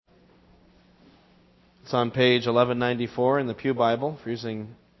It's on page 1194 in the Pew Bible, if you're using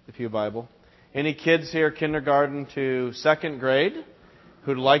the Pew Bible. Any kids here, kindergarten to second grade,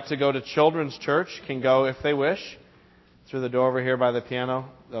 who'd like to go to children's church can go if they wish. Through the door over here by the piano,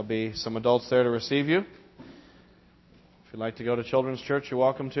 there'll be some adults there to receive you. If you'd like to go to children's church, you're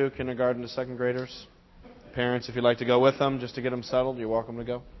welcome to. Kindergarten to second graders. Parents, if you'd like to go with them just to get them settled, you're welcome to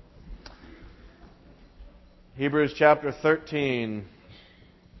go. Hebrews chapter 13.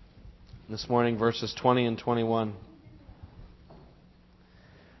 This morning, verses 20 and 21.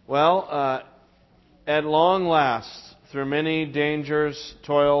 Well, at long last, through many dangers,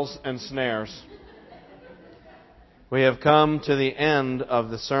 toils, and snares, we have come to the end of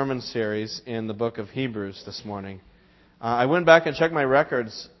the sermon series in the book of Hebrews this morning. I went back and checked my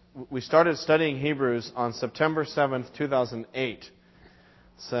records. We started studying Hebrews on September 7th, 2008.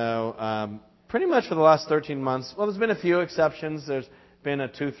 So, pretty much for the last 13 months. Well, there's been a few exceptions. There's been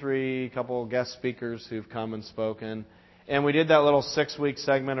a couple guest speakers who've come and spoken. And we did that little 6-week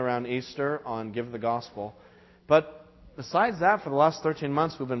segment around Easter on Give the Gospel. But besides that, for the last 13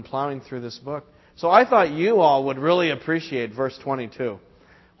 months, we've been plowing through this book. So I thought you all would really appreciate verse 22,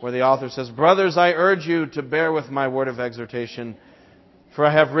 where the author says, "Brothers, I urge you to bear with my word of exhortation, for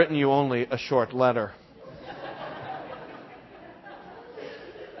I have written you only a short letter."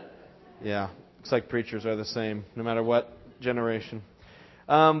 Yeah, looks like preachers are the same, no matter what generation.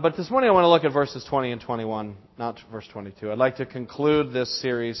 But this morning I want to look at verses 20 and 21, not verse 22. I'd like to conclude this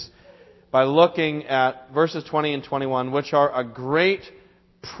series by looking at verses 20 and 21, which are a great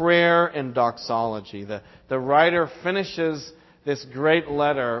prayer and doxology. The writer finishes this great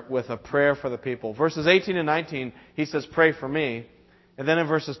letter with a prayer for the people. Verses 18 and 19, he says, "Pray for me." And then in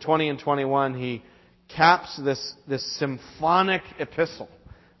verses 20 and 21, he caps this symphonic epistle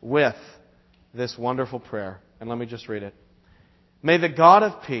with this wonderful prayer. And let me just read it. "May the God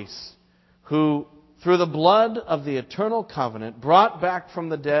of peace, who through the blood of the eternal covenant brought back from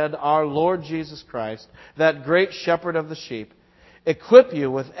the dead our Lord Jesus Christ, that great shepherd of the sheep, equip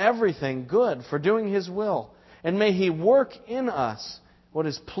you with everything good for doing His will. And may He work in us what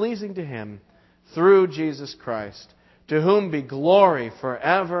is pleasing to Him through Jesus Christ, to whom be glory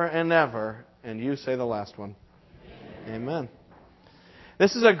forever and ever." And you say the last one. Amen.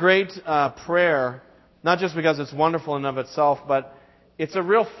 This is a great prayer, not just because it's wonderful in and of itself, but it's a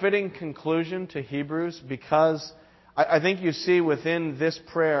real fitting conclusion to Hebrews, because I think you see within this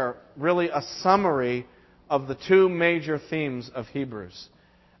prayer really a summary of the two major themes of Hebrews.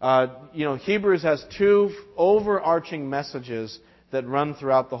 Hebrews has two overarching messages that run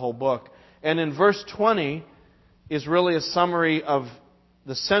throughout the whole book. And in verse 20 is really a summary of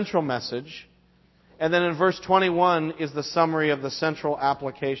the central message. And then in verse 21 is the summary of the central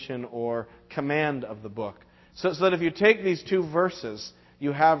application or command of the book. So that if you take these two verses,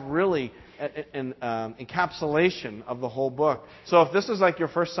 you have really an encapsulation of the whole book. So if this is like your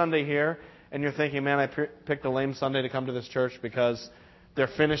first Sunday here, and you're thinking, "Man, I picked a lame Sunday to come to this church because they're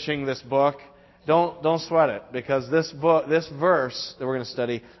finishing this book," don't sweat it, because this verse that we're going to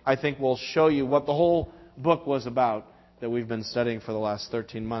study, I think will show you what the whole book was about that we've been studying for the last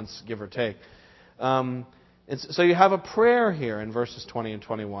 13 months, give or take. So you have a prayer here in verses 20 and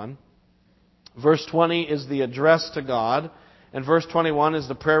 21. Verse 20 is the address to God, and verse 21 is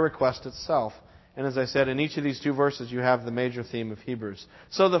the prayer request itself. And as I said, in each of these two verses you have the major theme of Hebrews.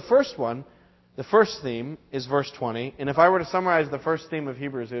 So the first theme is verse 20, and if I were to summarize the first theme of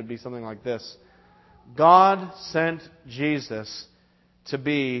Hebrews, it would be something like this: God sent Jesus to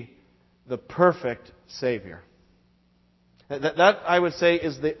be the perfect Savior. That, I would say,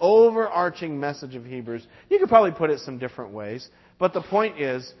 is the overarching message of Hebrews. You could probably put it some different ways, but the point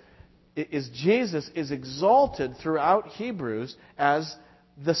is Jesus is exalted throughout Hebrews as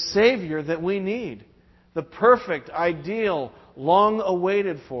the Savior that we need. The perfect, ideal,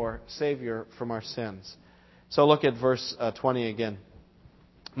 long-awaited for Savior from our sins. So look at verse 20 again.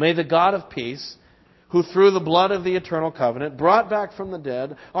 "May the God of peace, who through the blood of the eternal covenant brought back from the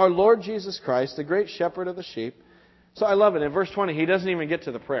dead our Lord Jesus Christ, the great shepherd of the sheep." So I love it. In verse 20, he doesn't even get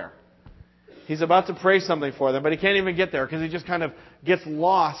to the prayer. He's about to pray something for them, but he can't even get there because he just kind of gets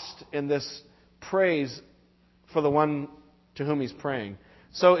lost in this praise for the one to whom he's praying.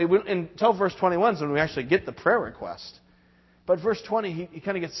 So until verse 21 is when we actually get the prayer request. But verse 20, he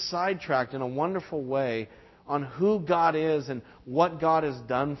kind of gets sidetracked in a wonderful way on who God is and what God has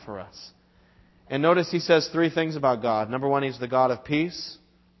done for us. And notice he says three things about God. Number one, He's the God of peace.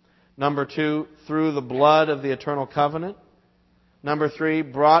 Number two, through the blood of the eternal covenant. Number three,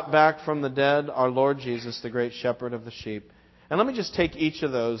 brought back from the dead our Lord Jesus, the great shepherd of the sheep. And let me just take each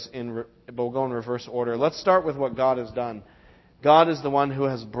of those, but we'll go in reverse order. Let's start with what God has done. God is the one who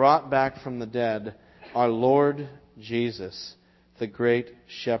has brought back from the dead our Lord Jesus, the great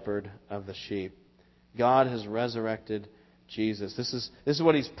shepherd of the sheep. God has resurrected Jesus. This is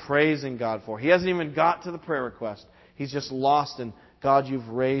what he's praising God for. He hasn't even got to the prayer request. He's just lost in, God, you've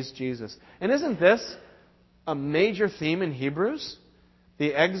raised Jesus. And isn't this a major theme in Hebrews?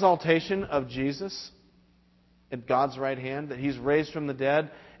 The exaltation of Jesus at God's right hand, that he's raised from the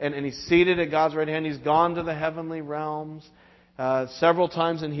dead, and he's seated at God's right hand. He's gone to the heavenly realms. Several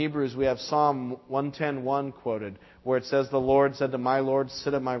times in Hebrews we have Psalm 110:1 quoted, where it says, the Lord said to my Lord,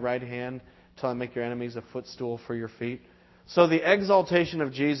 sit at my right hand till I make your enemies a footstool for your feet. So the exaltation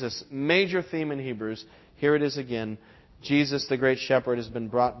of Jesus, major theme in Hebrews. Here it is again. Jesus, the great shepherd, has been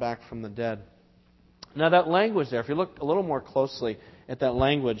brought back from the dead. Now that language there, if you look a little more closely at that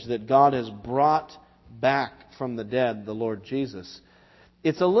language, that God has brought back from the dead the Lord Jesus,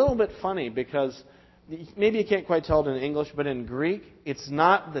 it's a little bit funny because maybe you can't quite tell it in English, but in Greek, it's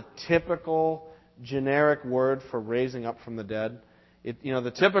not the typical generic word for raising up from the dead.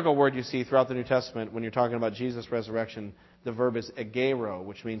 The typical word you see throughout the New Testament when you're talking about Jesus' resurrection, the verb is egero,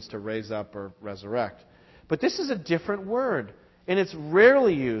 which means to raise up or resurrect. But this is a different word, and it's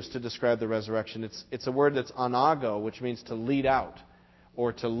rarely used to describe the resurrection. It's a word that's anago, which means to lead out,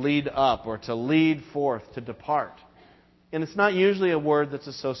 or to lead up, or to lead forth, to depart. And it's not usually a word that's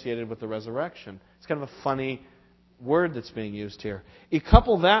associated with the resurrection. It's kind of a funny word that's being used here. You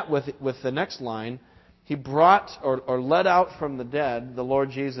couple that with the next line, he brought or led out from the dead the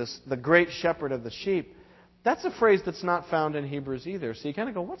Lord Jesus, the great shepherd of the sheep. That's a phrase that's not found in Hebrews either. So you kind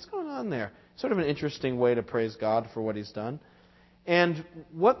of go, what's going on there? Sort of an interesting way to praise God for what he's done. And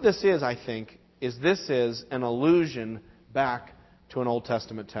what this is, I think, is an allusion back to an Old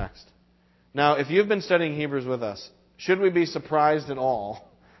Testament text. Now, if you've been studying Hebrews with us, should we be surprised at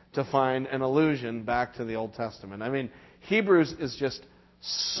all to find an allusion back to the Old Testament? I mean, Hebrews is just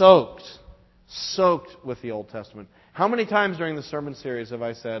soaked with the Old Testament. How many times during the sermon series have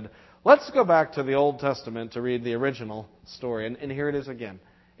I said, let's go back to the Old Testament to read the original story? And here it is again.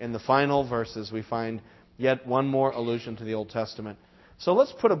 In the final verses, we find yet one more allusion to the Old Testament. So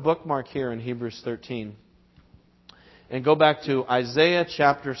let's put a bookmark here in Hebrews 13 and go back to Isaiah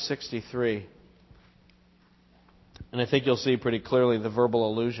chapter 63. And I think you'll see pretty clearly the verbal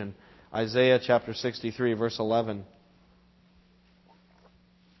allusion. Isaiah chapter 63, verse 11.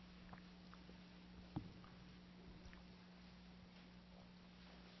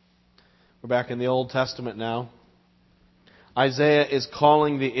 We're back in the Old Testament now. Isaiah is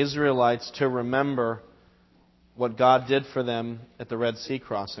calling the Israelites to remember what God did for them at the Red Sea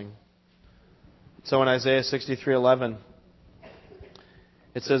crossing. So in Isaiah 63:11,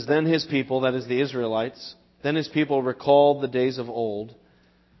 it says, then his people, that is the Israelites, then his people recalled the days of old,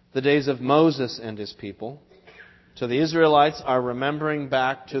 the days of Moses and his people. So the Israelites are remembering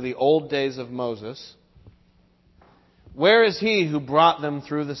back to the old days of Moses. Where is he who brought them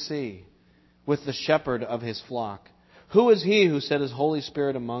through the sea with the shepherd of his flock? Who is he who set his Holy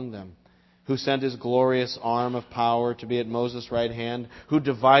Spirit among them, who sent his glorious arm of power to be at Moses' right hand, who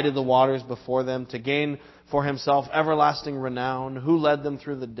divided the waters before them to gain for himself everlasting renown, who led them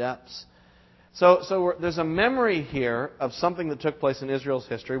through the depths? So there's a memory here of something that took place in Israel's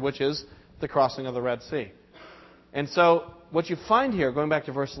history, which is the crossing of the Red Sea. And so what you find here, going back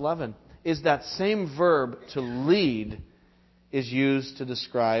to verse 11, is that same verb to lead is used to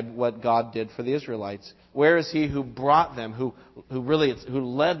describe what God did for the Israelites. Where is he who brought them, who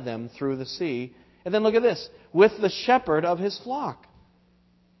led them through the sea? And then look at this, with the shepherd of his flock.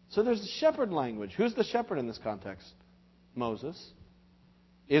 So there's the shepherd language. Who's the shepherd in this context? Moses.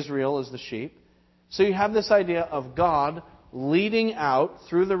 Israel is the sheep. So you have this idea of God leading out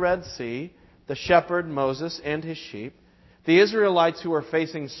through the Red Sea, the shepherd, Moses, and his sheep. The Israelites who are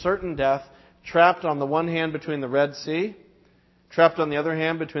facing certain death, trapped on the one hand between the Red Sea, trapped on the other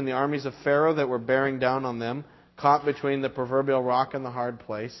hand between the armies of Pharaoh that were bearing down on them, caught between the proverbial rock and the hard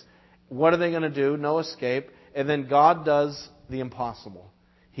place. What are they going to do? No escape. And then God does the impossible.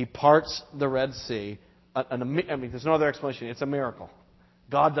 He parts the Red Sea. There's no other explanation. It's a miracle.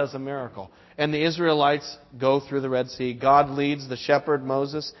 God does a miracle. And the Israelites go through the Red Sea. God leads the shepherd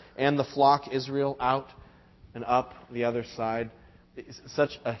Moses and the flock Israel out and up the other side. It's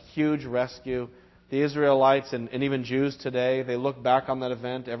such a huge rescue. The Israelites and even Jews today, they look back on that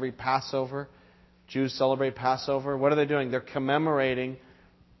event every Passover. Jews celebrate Passover. What are they doing? They're commemorating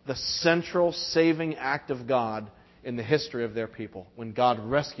the central saving act of God in the history of their people when God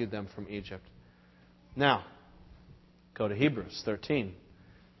rescued them from Egypt. Now, go to Hebrews 13.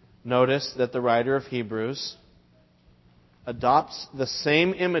 Notice that the writer of Hebrews adopts the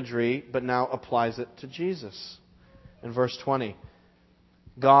same imagery but now applies it to Jesus. In verse 20,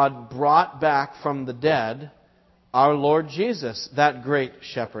 God brought back from the dead our Lord Jesus, that great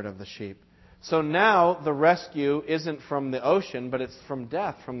shepherd of the sheep. So now the rescue isn't from the ocean, but it's from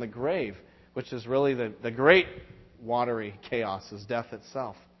death, from the grave, which is really the great watery chaos, is death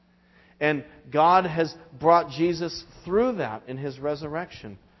itself. And God has brought Jesus through that in His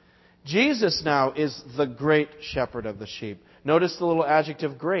resurrection. Jesus now is the great shepherd of the sheep. Notice the little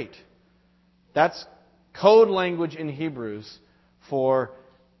adjective great. That's code language in Hebrews for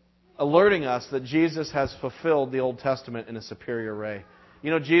alerting us that Jesus has fulfilled the Old Testament in a superior way.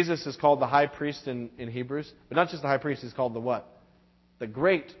 You know, Jesus is called the high priest in Hebrews, but not just the high priest, He's called the what? The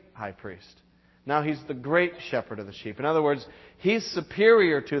great high priest. Now He's the great shepherd of the sheep. In other words, He's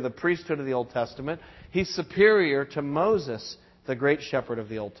superior to the priesthood of the Old Testament. He's superior to Moses, the great shepherd of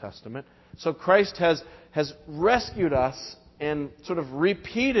the Old Testament. So Christ has rescued us and sort of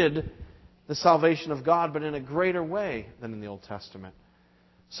repeated the salvation of God, but in a greater way than in the Old Testament.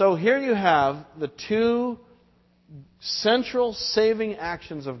 So here you have the two central saving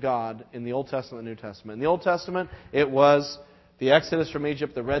actions of God in the Old Testament and the New Testament. In the Old Testament, it was the Exodus from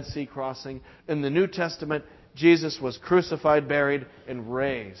Egypt, the Red Sea crossing. In the New Testament, Jesus was crucified, buried, and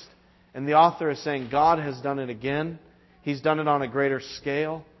raised. And the author is saying God has done it again. He's done it on a greater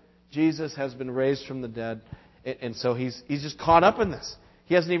scale. Jesus has been raised from the dead. And so he's just caught up in this.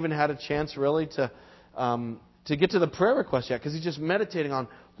 He hasn't even had a chance really to get to the prayer request yet, because he's just meditating on,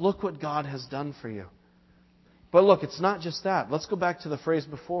 look what God has done for you. But look, it's not just that. Let's go back to the phrase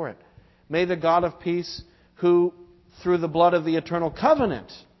before it. May the God of peace, who through the blood of the eternal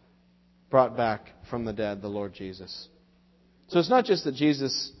covenant brought back from the dead the Lord Jesus. So it's not just that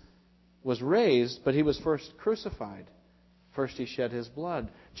Jesus was raised, but He was first crucified. First He shed His blood.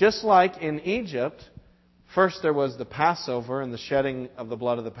 Just like in Egypt, first there was the Passover and the shedding of the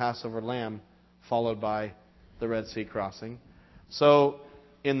blood of the Passover lamb, followed by the Red Sea crossing. So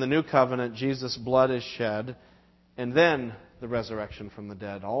in the new covenant, Jesus' blood is shed, and then the resurrection from the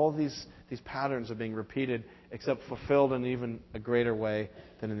dead. All these patterns are being repeated, except fulfilled in even a greater way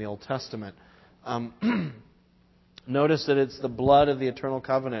than in the Old Testament. Notice that it's the blood of the eternal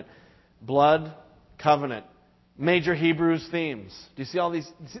covenant. Blood, covenant. Major Hebrews themes. Do you see all these?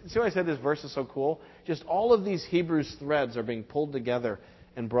 See why I said this verse is so cool? Just all of these Hebrews threads are being pulled together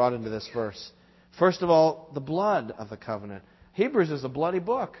and brought into this verse. First of all, the blood of the covenant. Hebrews is a bloody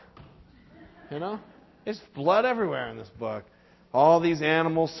book. You know? There's blood everywhere in this book. All these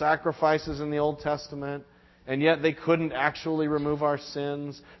animal sacrifices in the Old Testament, and yet they couldn't actually remove our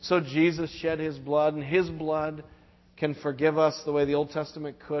sins. So Jesus shed His blood, and His blood can forgive us the way the Old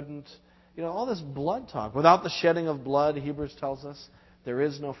Testament couldn't. You know, all this blood talk. Without the shedding of blood, Hebrews tells us, there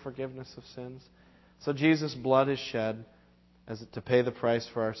is no forgiveness of sins. So Jesus' blood is shed as to pay the price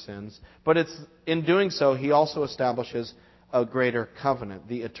for our sins. But it's in doing so, He also establishes a greater covenant,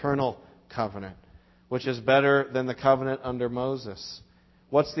 the eternal covenant, which is better than the covenant under Moses.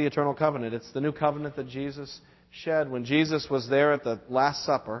 What's the eternal covenant? It's the new covenant that Jesus shed. When Jesus was there at the Last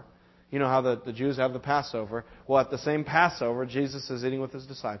Supper, you know how the Jews have the Passover. Well, at the same Passover, Jesus is eating with His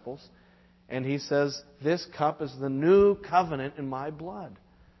disciples. And He says, this cup is the new covenant in my blood.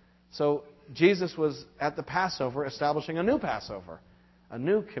 So Jesus was at the Passover establishing a new Passover, a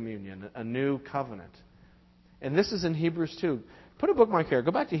new communion, a new covenant. And this is in Hebrews 2. Put a bookmark here.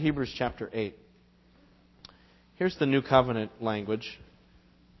 Go back to Hebrews chapter 8. Here's the new covenant language.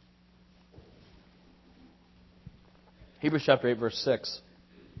 Hebrews chapter 8, verse 6.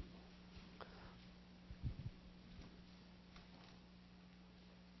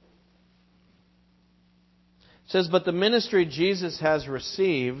 It says, but the ministry Jesus has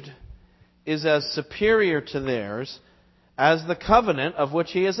received is as superior to theirs as the covenant of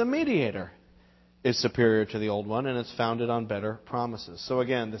which He is a mediator is superior to the old one, and it's founded on better promises. So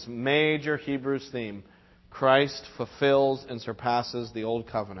again, this major Hebrews theme, Christ fulfills and surpasses the old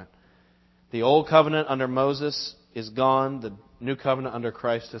covenant. The old covenant under Moses is gone. The new covenant under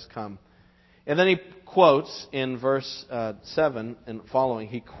Christ has come. And then he quotes in verse 7 and following,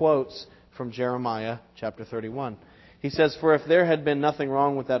 he quotes from Jeremiah chapter 31. He says, for if there had been nothing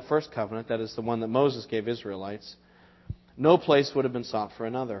wrong with that first covenant, that is the one that Moses gave Israelites, no place would have been sought for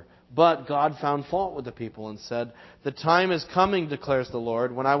another. But God found fault with the people and said, the time is coming, declares the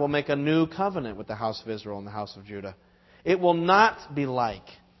Lord, when I will make a new covenant with the house of Israel and the house of Judah. It will not be like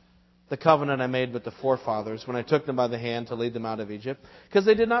the covenant I made with the forefathers when I took them by the hand to lead them out of Egypt, because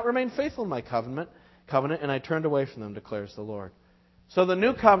they did not remain faithful in my covenant, and I turned away from them, declares the Lord. So the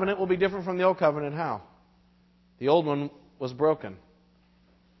new covenant will be different from the old covenant. How? The old one was broken.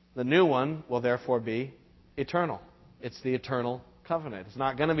 The new one will therefore be eternal. It's the eternal covenant. It's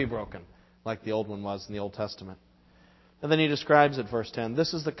not going to be broken like the old one was in the Old Testament. And then he describes it, verse 10.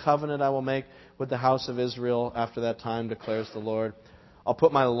 This is the covenant I will make with the house of Israel after that time, declares the Lord. I'll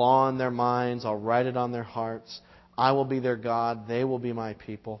put my law in their minds. I'll write it on their hearts. I will be their God. They will be my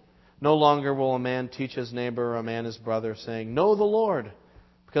people. No longer will a man teach his neighbor or a man his brother, saying, Know the Lord,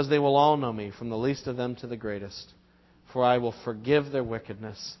 because they will all know me, from the least of them to the greatest. For I will forgive their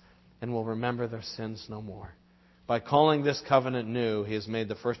wickedness and will remember their sins no more. By calling this covenant new, he has made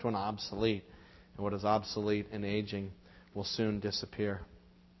the first one obsolete. And what is obsolete and aging will soon disappear.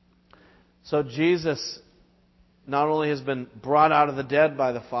 So Jesus not only has been brought out of the dead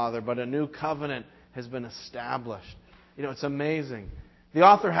by the Father, but a new covenant has been established. You know, it's amazing. The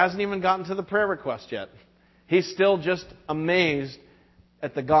author hasn't even gotten to the prayer request yet. He's still just amazed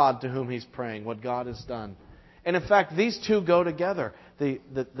at the God to whom he's praying, what God has done. And in fact, these two go together.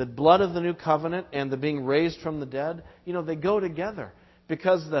 The blood of the new covenant and the being raised from the dead, you know, they go together.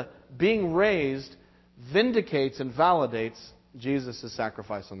 Because the being raised vindicates and validates Jesus'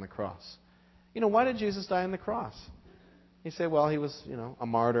 sacrifice on the cross. You know, why did Jesus die on the cross? You say, well, he was, a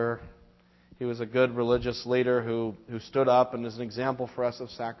martyr. He was a good religious leader who stood up and is an example for us of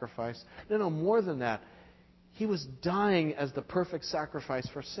sacrifice. No, more than that. He was dying as the perfect sacrifice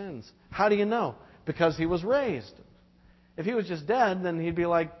for sins. How do you know? Because he was raised. If he was just dead, then he'd be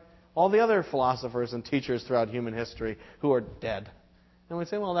like all the other philosophers and teachers throughout human history who are dead. And we'd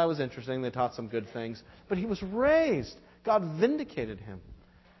say, well, that was interesting. They taught some good things. But he was raised. God vindicated him.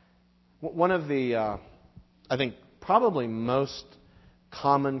 One of the, I think, probably most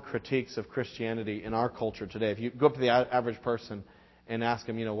common critiques of Christianity in our culture today, if you go up to the average person and ask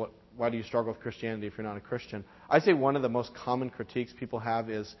them, why do you struggle with Christianity if you're not a Christian? I say one of the most common critiques people have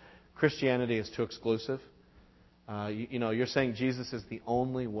is Christianity is too exclusive. You're saying Jesus is the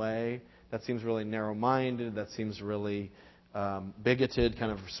only way. That seems really narrow-minded. That seems really bigoted,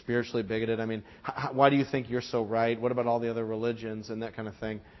 kind of spiritually bigoted. I mean, why do you think you're so right? What about all the other religions and that kind of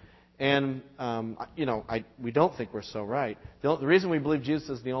thing? And, we don't think we're so right. The reason we believe Jesus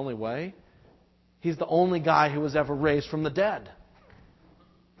is the only way, he's the only guy who was ever raised from the dead.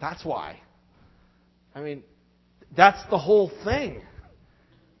 That's why. I mean, that's the whole thing,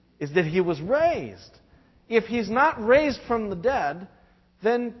 is that he was raised. If he's not raised from the dead,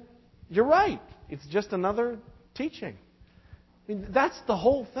 then you're right. It's just another teaching. I mean, that's the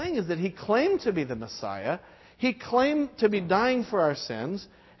whole thing, is that he claimed to be the Messiah. He claimed to be dying for our sins,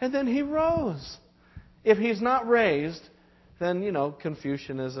 and then he rose. If he's not raised, then,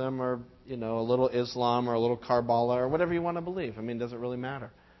 Confucianism or, a little Islam or a little Karbala or whatever you want to believe. I mean, it doesn't really matter.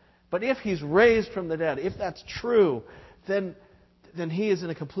 But if he's raised from the dead, if that's true, then he is in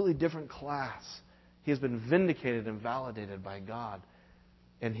a completely different class. He has been vindicated and validated by God.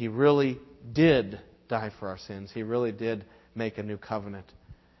 And he really did die for our sins. He really did make a new covenant.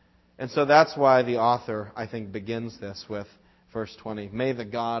 And so that's why the author, I think, begins this with verse 20. May the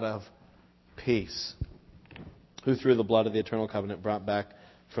God of peace, who through the blood of the eternal covenant brought back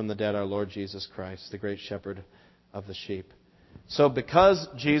from the dead our Lord Jesus Christ, the great shepherd of the sheep. So because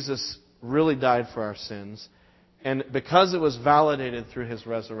Jesus really died for our sins, and because it was validated through his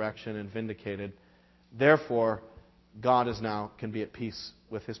resurrection and vindicated, therefore, God can be at peace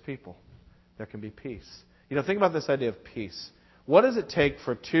with his people. There can be peace. Think about this idea of peace. What does it take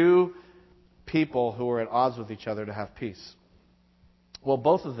for two people who are at odds with each other to have peace? Well,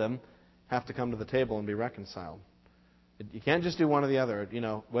 both of them have to come to the table and be reconciled. You can't just do one or the other.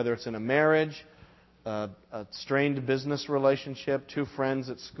 Whether it's in a marriage, a strained business relationship, two friends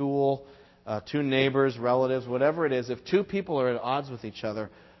at school, two neighbors, relatives, whatever it is, if two people are at odds with each other,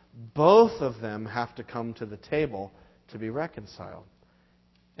 both of them have to come to the table to be reconciled.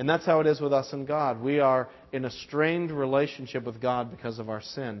 And that's how it is with us and God. We are in a strained relationship with God because of our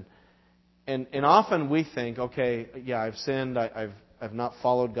sin. And often we think, okay, yeah, I've sinned, I've not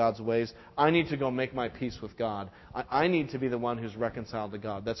followed God's ways. I need to go make my peace with God. I need to be the one who's reconciled to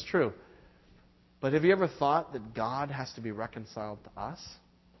God. That's true. But have you ever thought that God has to be reconciled to us?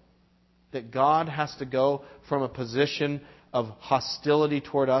 That God has to go from a position of hostility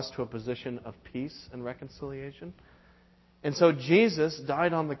toward us to a position of peace and reconciliation? And so Jesus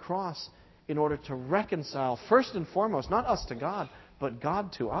died on the cross in order to reconcile, first and foremost, not us to God, but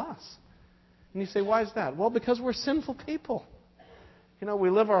God to us. And you say, why is that? Well, because we're sinful people. We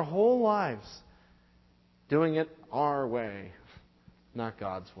live our whole lives doing it our way, not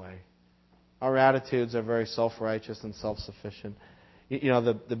God's way. Our attitudes are very self-righteous and self-sufficient.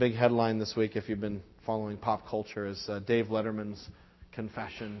 The big headline this week, if you've been following pop culture, is Dave Letterman's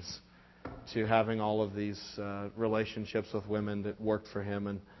confessions to having all of these relationships with women that worked for him.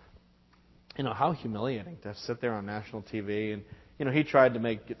 And, how humiliating to sit there on national TV. And, he tried to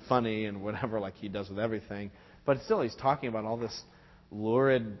make it funny and whatever, like he does with everything. But still, he's talking about all this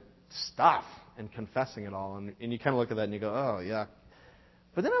lurid stuff and confessing it all. And you kind of look at that and you go, oh, yeah.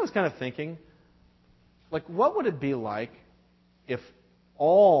 But then I was kind of thinking, like, what would it be like if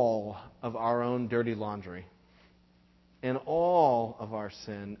all of our own dirty laundry and all of our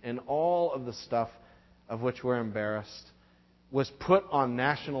sin and all of the stuff of which we're embarrassed was put on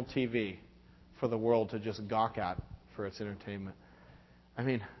national TV for the world to just gawk at for its entertainment? I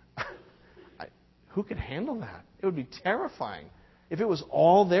mean, who could handle that? It would be terrifying. If it was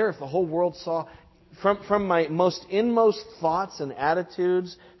all there, if the whole world saw, from my most inmost thoughts and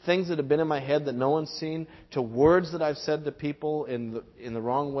attitudes, things that have been in my head that no one's seen, to words that I've said to people in the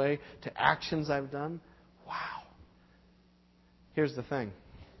wrong way, to actions I've done. Wow. Here's the thing.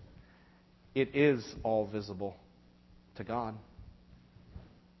 It is all visible to God.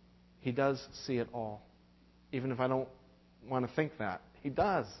 He does see it all. Even if I don't want to think that. He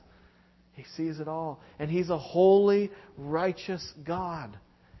does. He sees it all. And He's a holy, righteous God.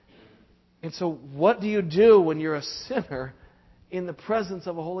 And so what do you do when you're a sinner in the presence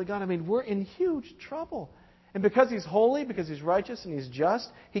of a holy God? I mean, we're in huge trouble. And because He's holy, because He's righteous and He's just,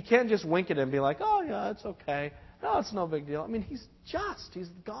 He can't just wink at it and be like, oh, yeah, it's okay. No, it's no big deal. I mean, He's just. He's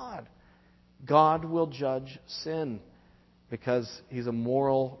God. God will judge sin because He's a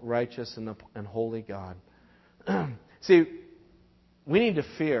moral, righteous, and holy God. See, we need to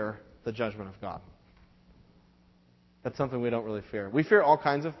fear the judgment of God. That's something we don't really fear. We fear all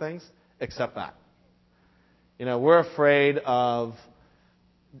kinds of things except that. You know, we're afraid of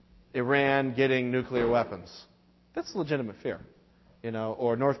Iran getting nuclear weapons. That's a legitimate fear. You know,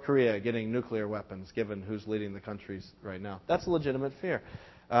 or North Korea getting nuclear weapons, given who's leading the countries right now. That's a legitimate fear.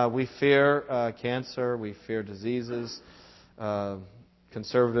 We fear cancer. We fear diseases.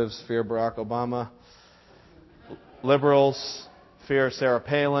 Conservatives fear Barack Obama. Liberals fear Sarah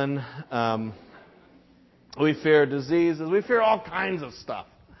Palin. We fear diseases. We fear all kinds of stuff.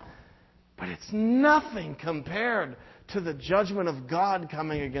 But it's nothing compared to the judgment of God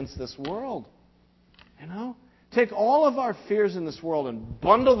coming against this world. You know? Take all of our fears in this world and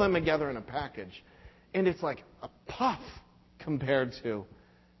bundle them together in a package. And it's like a puff compared to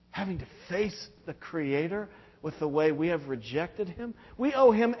having to face the Creator with the way we have rejected Him. We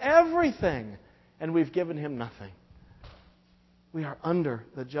owe Him everything, and we've given Him nothing. We are under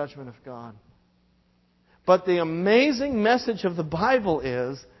the judgment of God. But the amazing message of the Bible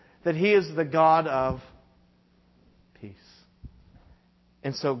is that He is the God of peace.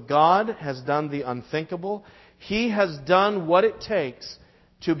 And so God has done the unthinkable. He has done what it takes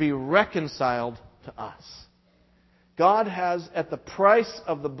to be reconciled to us. God has, at the price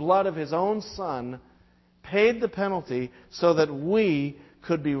of the blood of His own Son, paid the penalty so that we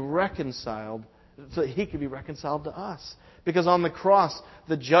could be reconciled, so that He could be reconciled to us. Because on the cross,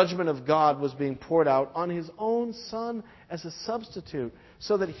 the judgment of God was being poured out on His own Son as a substitute,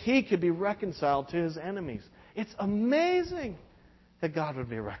 so that He could be reconciled to His enemies. It's amazing that God would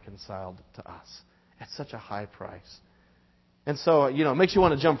be reconciled to us at such a high price. And so, it makes you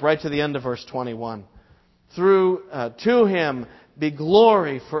want to jump right to the end of verse 21. To Him be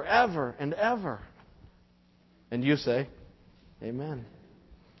glory forever and ever. And you say, Amen.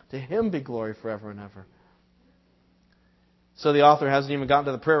 To Him be glory forever and ever. So the author hasn't even gotten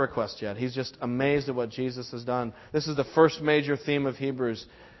to the prayer request yet. He's just amazed at what Jesus has done. This is the first major theme of Hebrews.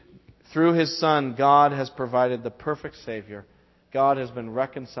 Through His Son, God has provided the perfect Savior. God has been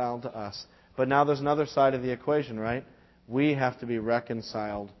reconciled to us. But now there's another side of the equation, right? We have to be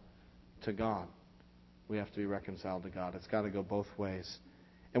reconciled to God. We have to be reconciled to God. It's got to go both ways.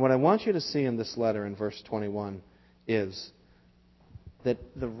 And what I want you to see in this letter in verse 21 is that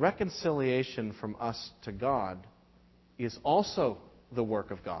the reconciliation from us to God is also the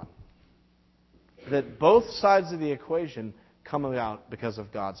work of God. That both sides of the equation come about because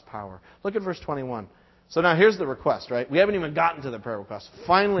of God's power. Look at verse 21. So now here's the request, right? We haven't even gotten to the prayer request.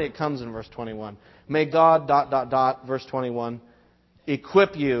 Finally it comes in verse 21. May God, verse 21,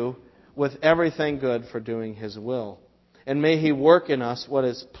 equip you with everything good for doing His will. And may He work in us what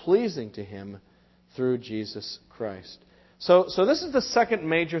is pleasing to Him through Jesus Christ. So this is the second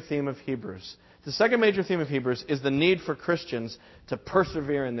major theme of Hebrews. The second major theme of Hebrews is the need for Christians to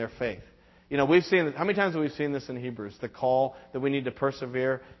persevere in their faith. We've seen this. How many times have we seen this in Hebrews? The call that we need to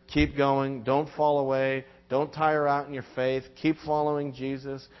persevere, keep going, don't fall away, don't tire out in your faith, keep following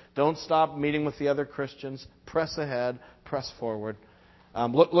Jesus, don't stop meeting with the other Christians, press ahead, press forward.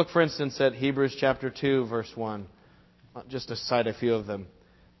 Look, for instance, at Hebrews chapter 2, verse 1. Just to cite a few of them.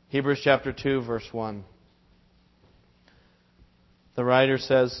 Hebrews chapter 2, verse 1. The writer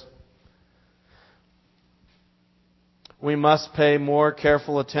says, We must pay more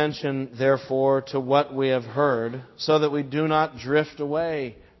careful attention, therefore, to what we have heard, so that we do not drift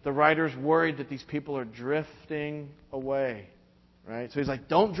away. The writer's worried that these people are drifting away. Right? So he's like,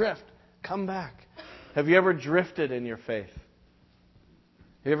 don't drift. Come back. Have you ever drifted in your faith?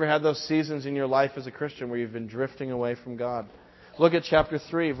 Have you ever had those seasons in your life as a Christian where you've been drifting away from God? Look at chapter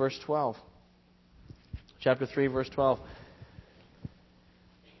 3, verse 12. Chapter 3, verse 12.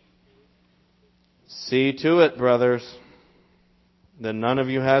 See to it, brothers, that none of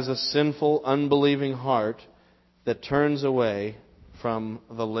you has a sinful, unbelieving heart that turns away from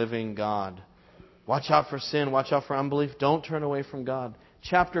the living God. Watch out for sin. Watch out for unbelief. Don't turn away from God.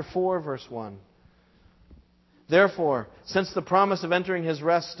 Chapter 4, verse 1. Therefore, since the promise of entering His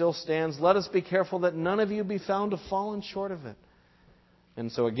rest still stands, let us be careful that none of you be found to have fallen short of it.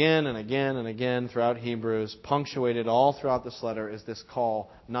 And so again and again and again throughout Hebrews, punctuated all throughout this letter, is this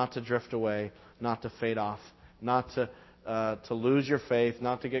call not to drift away, not to fade off, not to lose your faith,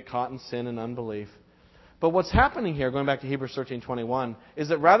 not to get caught in sin and unbelief. But what's happening here, going back to Hebrews 13:21, is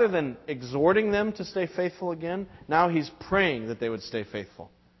that rather than exhorting them to stay faithful again, now he's praying that they would stay faithful.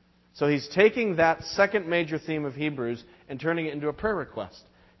 So he's taking that second major theme of Hebrews and turning it into a prayer request.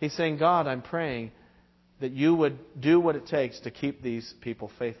 He's saying, God, I'm praying that you would do what it takes to keep these people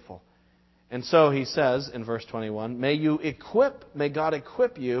faithful. And so he says in verse 21, may God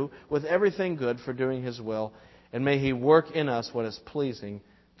equip you with everything good for doing His will, and may He work in us what is pleasing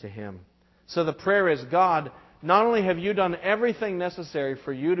to Him. So the prayer is, God, not only have you done everything necessary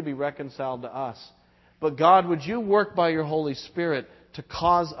for you to be reconciled to us, but God, would you work by your Holy Spirit to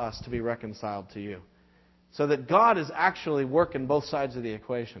cause us to be reconciled to you? So that God is actually working both sides of the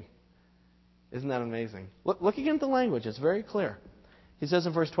equation. Isn't that amazing? Look again at the language. It's very clear. He says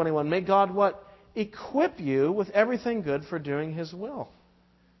in verse 21, may God what? Equip you with everything good for doing His will.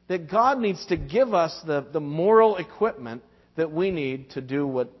 That God needs to give us the moral equipment that we need to do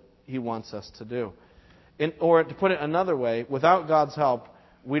what He wants us to do. Or to put it another way, without God's help,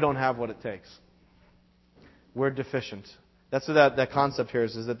 we don't have what it takes. We're deficient. That's what that concept here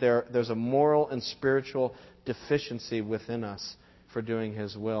is that there's a moral and spiritual deficiency within us for doing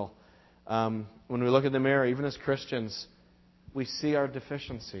His will. When we look in the mirror, even as Christians, we see our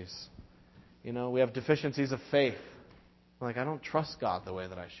deficiencies. You know, we have deficiencies of faith. Like, I don't trust God the way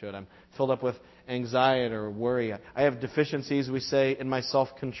that I should. I'm filled up with anxiety or worry. I have deficiencies, we say, in my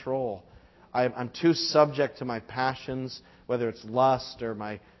self-control. I'm too subject to my passions, whether it's lust or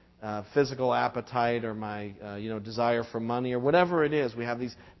my physical appetite or my desire for money or whatever it is. We have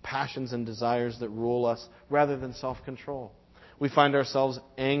these passions and desires that rule us rather than self-control. We find ourselves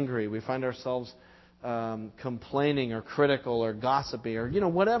angry. We find ourselves complaining or critical or gossipy or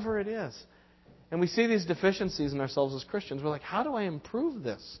whatever it is. And we see these deficiencies in ourselves as Christians. We're like, how do I improve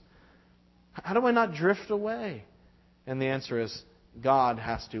this? How do I not drift away? And the answer is, God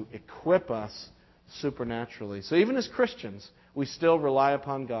has to equip us supernaturally. So even as Christians, we still rely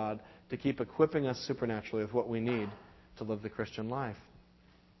upon God to keep equipping us supernaturally with what we need to live the Christian life.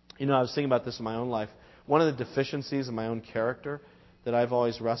 I was thinking about this in my own life. One of the deficiencies in my own character that I've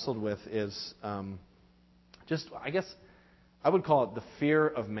always wrestled with is I guess I would call it the fear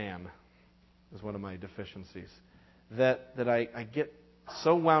of man. Is one of my deficiencies. That I get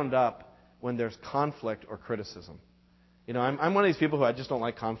so wound up when there's conflict or criticism. I'm one of these people who I just don't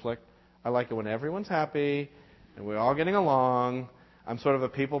like conflict. I like it when everyone's happy and we're all getting along. I'm sort of a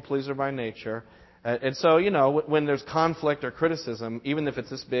people pleaser by nature. And so, when there's conflict or criticism, even if it's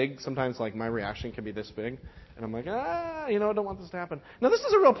this big, sometimes like my reaction can be this big. And I'm like, I don't want this to happen. Now, this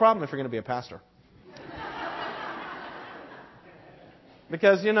is a real problem if you're going to be a pastor.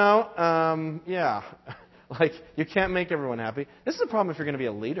 Because, like you can't make everyone happy. This is a problem if you're going to be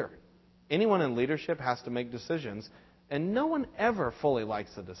a leader. Anyone in leadership has to make decisions, and no one ever fully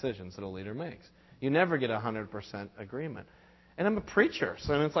likes the decisions that a leader makes. You never get 100% agreement. And I'm a preacher,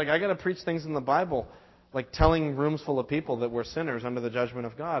 so it's like I got to preach things in the Bible, like telling rooms full of people that we're sinners under the judgment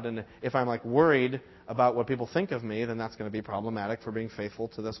of God. And if I'm like worried about what people think of me, then that's going to be problematic for being faithful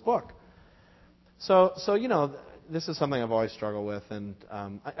to this book. So this is something I've always struggled with. And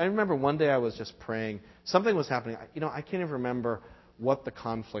I remember one day I was just praying. Something was happening. I can't even remember what the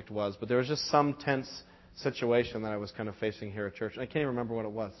conflict was, but there was just some tense situation that I was kind of facing here at church. And I can't even remember what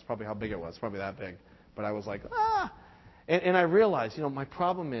it was. It's probably how big it was. It's probably that big. But I was like, And I realized, my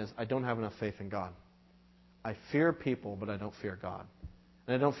problem is I don't have enough faith in God. I fear people, but I don't fear God.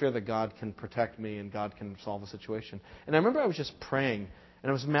 And I don't fear that God can protect me and God can solve a situation. And I remember I was just praying. And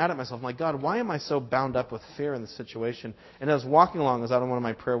I was mad at myself. I'm like, God, why am I so bound up with fear in this situation? And I was walking along. I was out on one of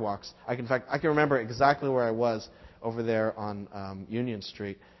my prayer walks. I can remember exactly where I was over there on Union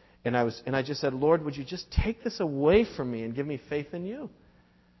Street. And I just said, Lord, would you just take this away from me and give me faith in you?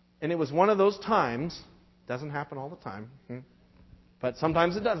 And it was one of those times, doesn't happen all the time, but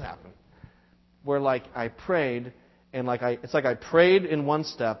sometimes it does happen, where like I prayed, and it's like I prayed in one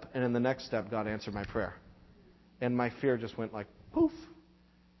step, and in the next step God answered my prayer. And my fear just went like poof.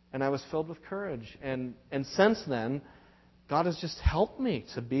 And I was filled with courage. And since then, God has just helped me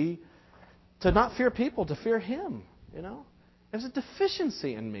to not fear people, to fear Him, There's a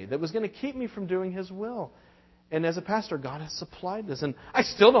deficiency in me that was going to keep me from doing His will. And as a pastor, God has supplied this. And I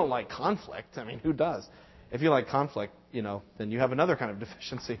still don't like conflict. I mean, who does? If you like conflict, then you have another kind of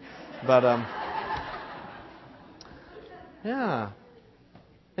deficiency. But, yeah.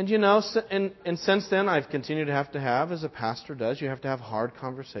 And and since then, I've continued to have, as a pastor does, you have to have hard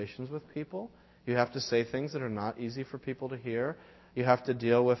conversations with people. You have to say things that are not easy for people to hear. You have to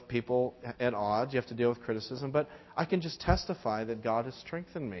deal with people at odds. You have to deal with criticism. But I can just testify that God has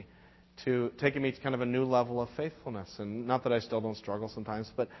strengthened me, taking me to kind of a new level of faithfulness. And not that I still don't struggle sometimes,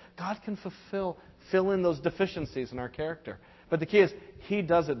 but God can fill in those deficiencies in our character. But the key is, He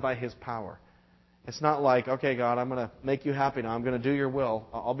does it by His power. It's not like, okay, God, I'm going to make you happy now. I'm going to do your will.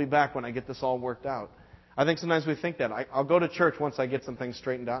 I'll be back when I get this all worked out. I think sometimes we think that. I'll go to church once I get some things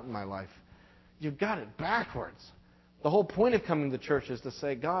straightened out in my life. You've got it backwards. The whole point of coming to church is to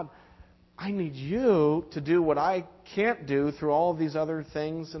say, God, I need you to do what I can't do through all of these other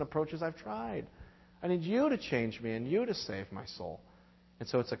things and approaches I've tried. I need you to change me and you to save my soul. And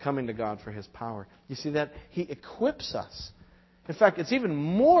so it's a coming to God for His power. You see that? He equips us. In fact, it's even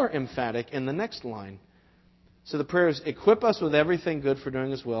more emphatic in the next line. So the prayer is, equip us with everything good for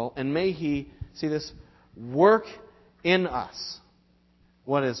doing His will, and may He, see this, work in us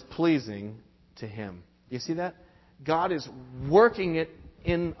what is pleasing to Him. You see that? God is working it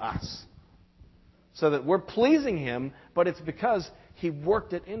in us so that we're pleasing Him, but it's because He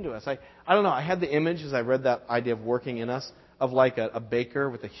worked it into us. I don't know, I had the image as I read that idea of working in us of like a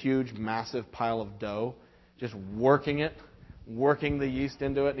baker with a huge, massive pile of dough, just working the yeast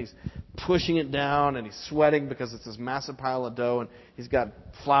into it, and he's pushing it down, and he's sweating because it's this massive pile of dough, and he's got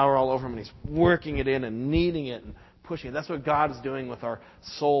flour all over him, and he's working it in and kneading it and pushing it. That's what God is doing with our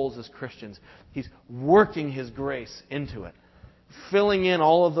souls as Christians. He's working His grace into it, filling in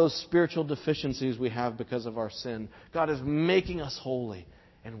all of those spiritual deficiencies we have because of our sin. God is making us holy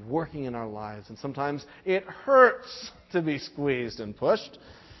and working in our lives. And sometimes it hurts to be squeezed and pushed,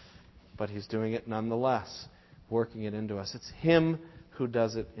 but He's doing it nonetheless, working it into us. It's Him who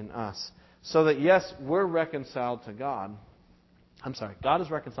does it in us. So that, yes, we're reconciled to God. God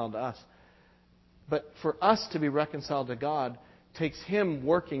is reconciled to us. But for us to be reconciled to God takes Him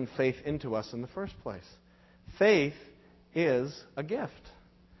working faith into us in the first place. Faith is a gift.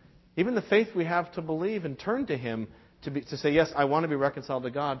 Even the faith we have to believe and turn to Him to say, yes, I want to be reconciled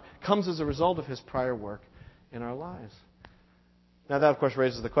to God, comes as a result of His prior work in our lives. Now that, of course,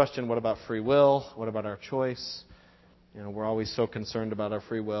 raises the question, what about free will? What about our choice? We're always so concerned about our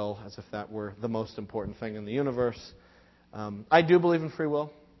free will, as if that were the most important thing in the universe. I do believe in free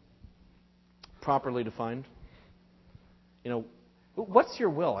will, properly defined. What's your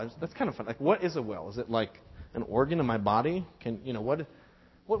will? That's kind of fun. Like, what is a will? Is it like an organ in my body?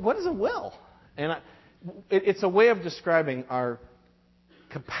 What is a will? And it's a way of describing our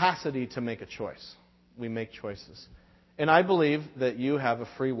capacity to make a choice. We make choices. And I believe that you have a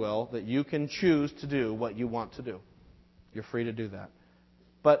free will, that you can choose to do what you want to do. You're free to do that.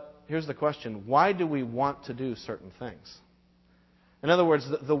 But here's the question. Why do we want to do certain things? In other words,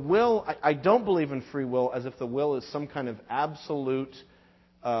 the will, I don't believe in free will as if the will is some kind of absolute,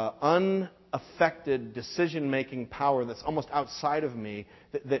 unaffected decision-making power that's almost outside of me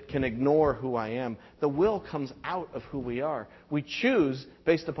that can ignore who I am. The will comes out of who we are. We choose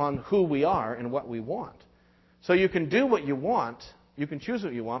based upon who we are and what we want. So you can do what you want, you can choose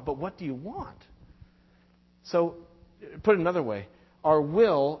what you want, but what do you want? So, put it another way, our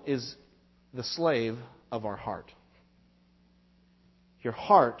will is the slave of our heart. Your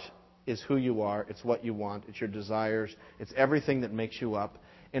heart is who you are, it's what you want, it's your desires, it's everything that makes you up.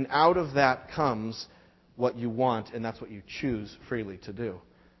 And out of that comes what you want, and that's what you choose freely to do.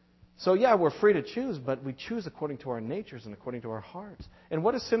 So yeah, we're free to choose, but we choose according to our natures and according to our hearts. And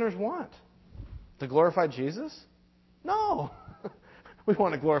what do sinners want? To glorify Jesus? No. We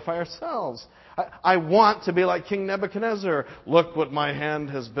want to glorify ourselves. I want to be like King Nebuchadnezzar. Look what my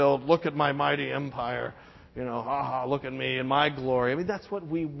hand has built. Look at my mighty empire. Look at me and my glory. I mean, that's what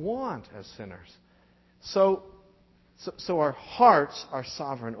we want as sinners. So our hearts are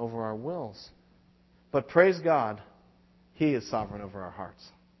sovereign over our wills. But praise God, He is sovereign over our hearts.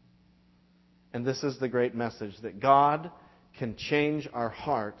 And this is the great message, that God can change our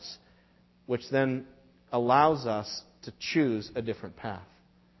hearts, which then allows us to choose a different path.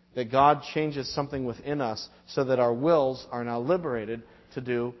 That God changes something within us so that our wills are now liberated to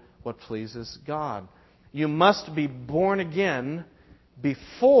do what pleases God. You must be born again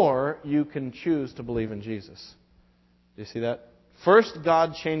before you can choose to believe in Jesus. Do you see that? First,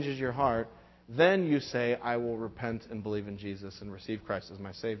 God changes your heart. Then you say, I will repent and believe in Jesus and receive Christ as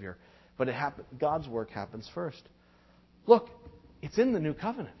my Savior. But God's work happens first. Look, it's in the New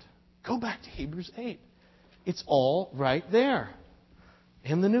Covenant. Go back to Hebrews 8. It's all right there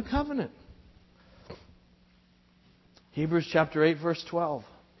in the New Covenant. Hebrews chapter 8, verse 12.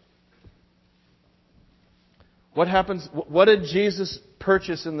 What happens? What did Jesus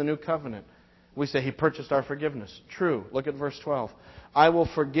purchase in the New Covenant? We say He purchased our forgiveness. True. Look at verse 12. I will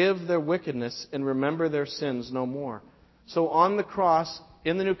forgive their wickedness and remember their sins no more. So on the cross,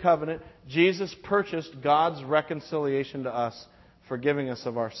 in the New Covenant, Jesus purchased God's reconciliation to us, forgiving us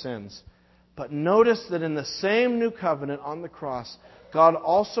of our sins. But notice that in the same New Covenant on the cross, God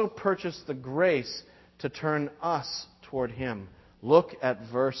also purchased the grace to turn us toward Him. Look at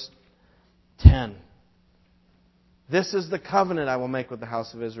verse 10. This is the covenant I will make with the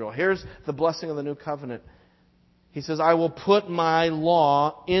house of Israel. Here's the blessing of the New Covenant. He says, I will put my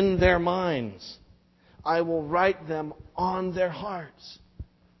law in their minds. I will write them on their hearts.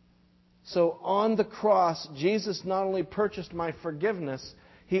 So on the cross, Jesus not only purchased my forgiveness,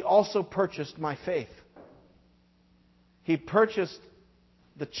 He also purchased my faith. He purchased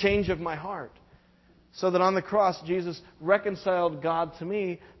the change of my heart. So that on the cross, Jesus reconciled God to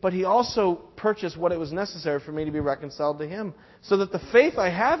me, but He also purchased what it was necessary for me to be reconciled to Him. So that the faith I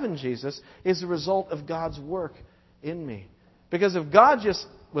have in Jesus is a result of God's work in me. Because if God just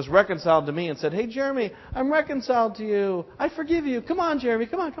was reconciled to me and said, hey, Jeramie, I'm reconciled to you. I forgive you. Come on, Jeramie.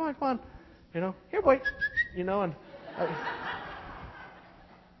 Come on. Here, boy. And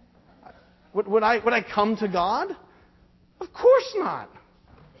would I come to God? Of course not.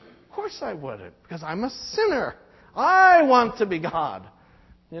 Of course I wouldn't, because I'm a sinner. I want to be God.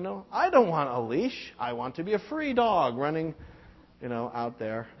 I don't want a leash. I want to be a free dog running, out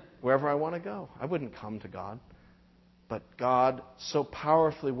there wherever I want to go. I wouldn't come to God. But God so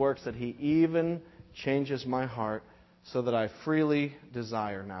powerfully works that He even changes my heart so that I freely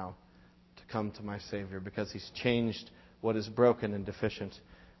desire now to come to my Savior, because He's changed what is broken and deficient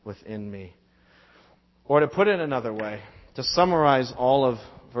within me. Or to put it another way, to summarize all of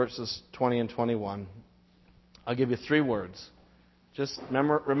verses 20 and 21, I'll give you 3 words. Just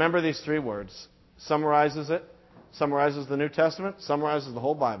remember these 3 words. Summarizes it. Summarizes the New Testament. Summarizes the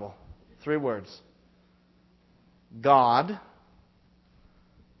whole Bible. 3 words. God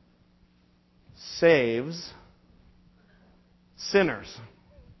saves sinners.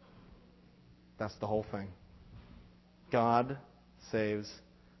 That's the whole thing. God saves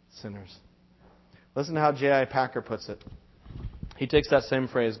sinners. Listen to how J.I. Packer puts it. He takes that same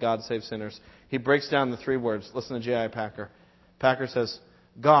phrase, God saves sinners. He breaks down the 3 words. Listen to J.I. Packer. Packer says,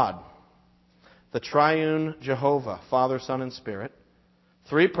 God, the triune Jehovah, Father, Son, and Spirit,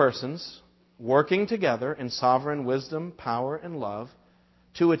 3 persons working together in sovereign wisdom, power, and love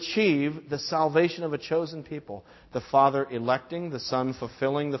to achieve the salvation of a chosen people. The Father electing, the Son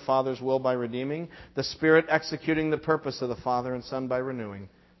fulfilling the Father's will by redeeming, the Spirit executing the purpose of the Father and Son by renewing.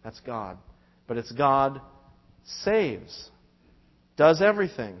 That's God. But it's God saves. Does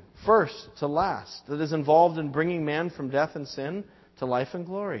everything, first to last, that is involved in bringing man from death and sin to life and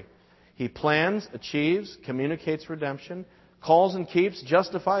glory. He plans, achieves, communicates redemption, calls and keeps,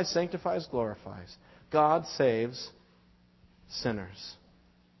 justifies, sanctifies, glorifies. God saves sinners.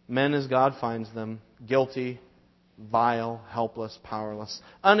 Men as God finds them, guilty, vile, helpless, powerless,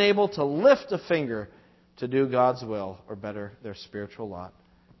 unable to lift a finger to do God's will or better their spiritual lot.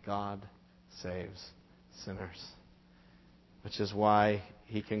 God saves sinners. Which is why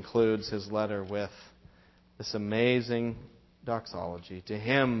he concludes his letter with this amazing doxology. To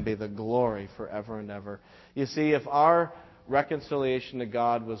Him be the glory forever and ever. You see, if our reconciliation to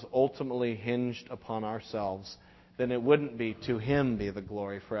God was ultimately hinged upon ourselves, then it wouldn't be to Him be the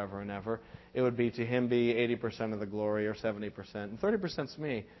glory forever and ever. It would be to Him be 80% of the glory or 70%. And 30%'s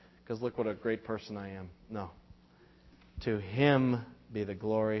me, because look what a great person I am. No. To Him be the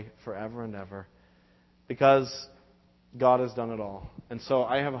glory forever and ever. Because God has done it all. And so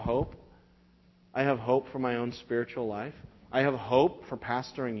I have hope. I have hope for my own spiritual life. I have hope for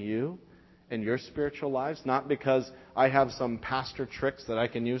pastoring you and your spiritual lives, not because I have some pastor tricks that I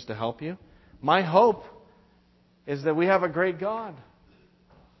can use to help you. My hope is that we have a great God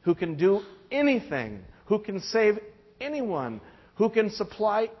who can do anything, who can save anyone, who can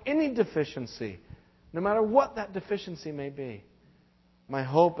supply any deficiency no matter what that deficiency may be. My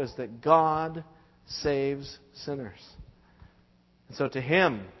hope is that God saves sinners. And so to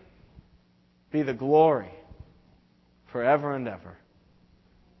Him be the glory forever and ever.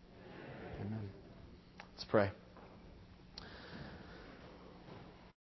 Amen. Let's pray.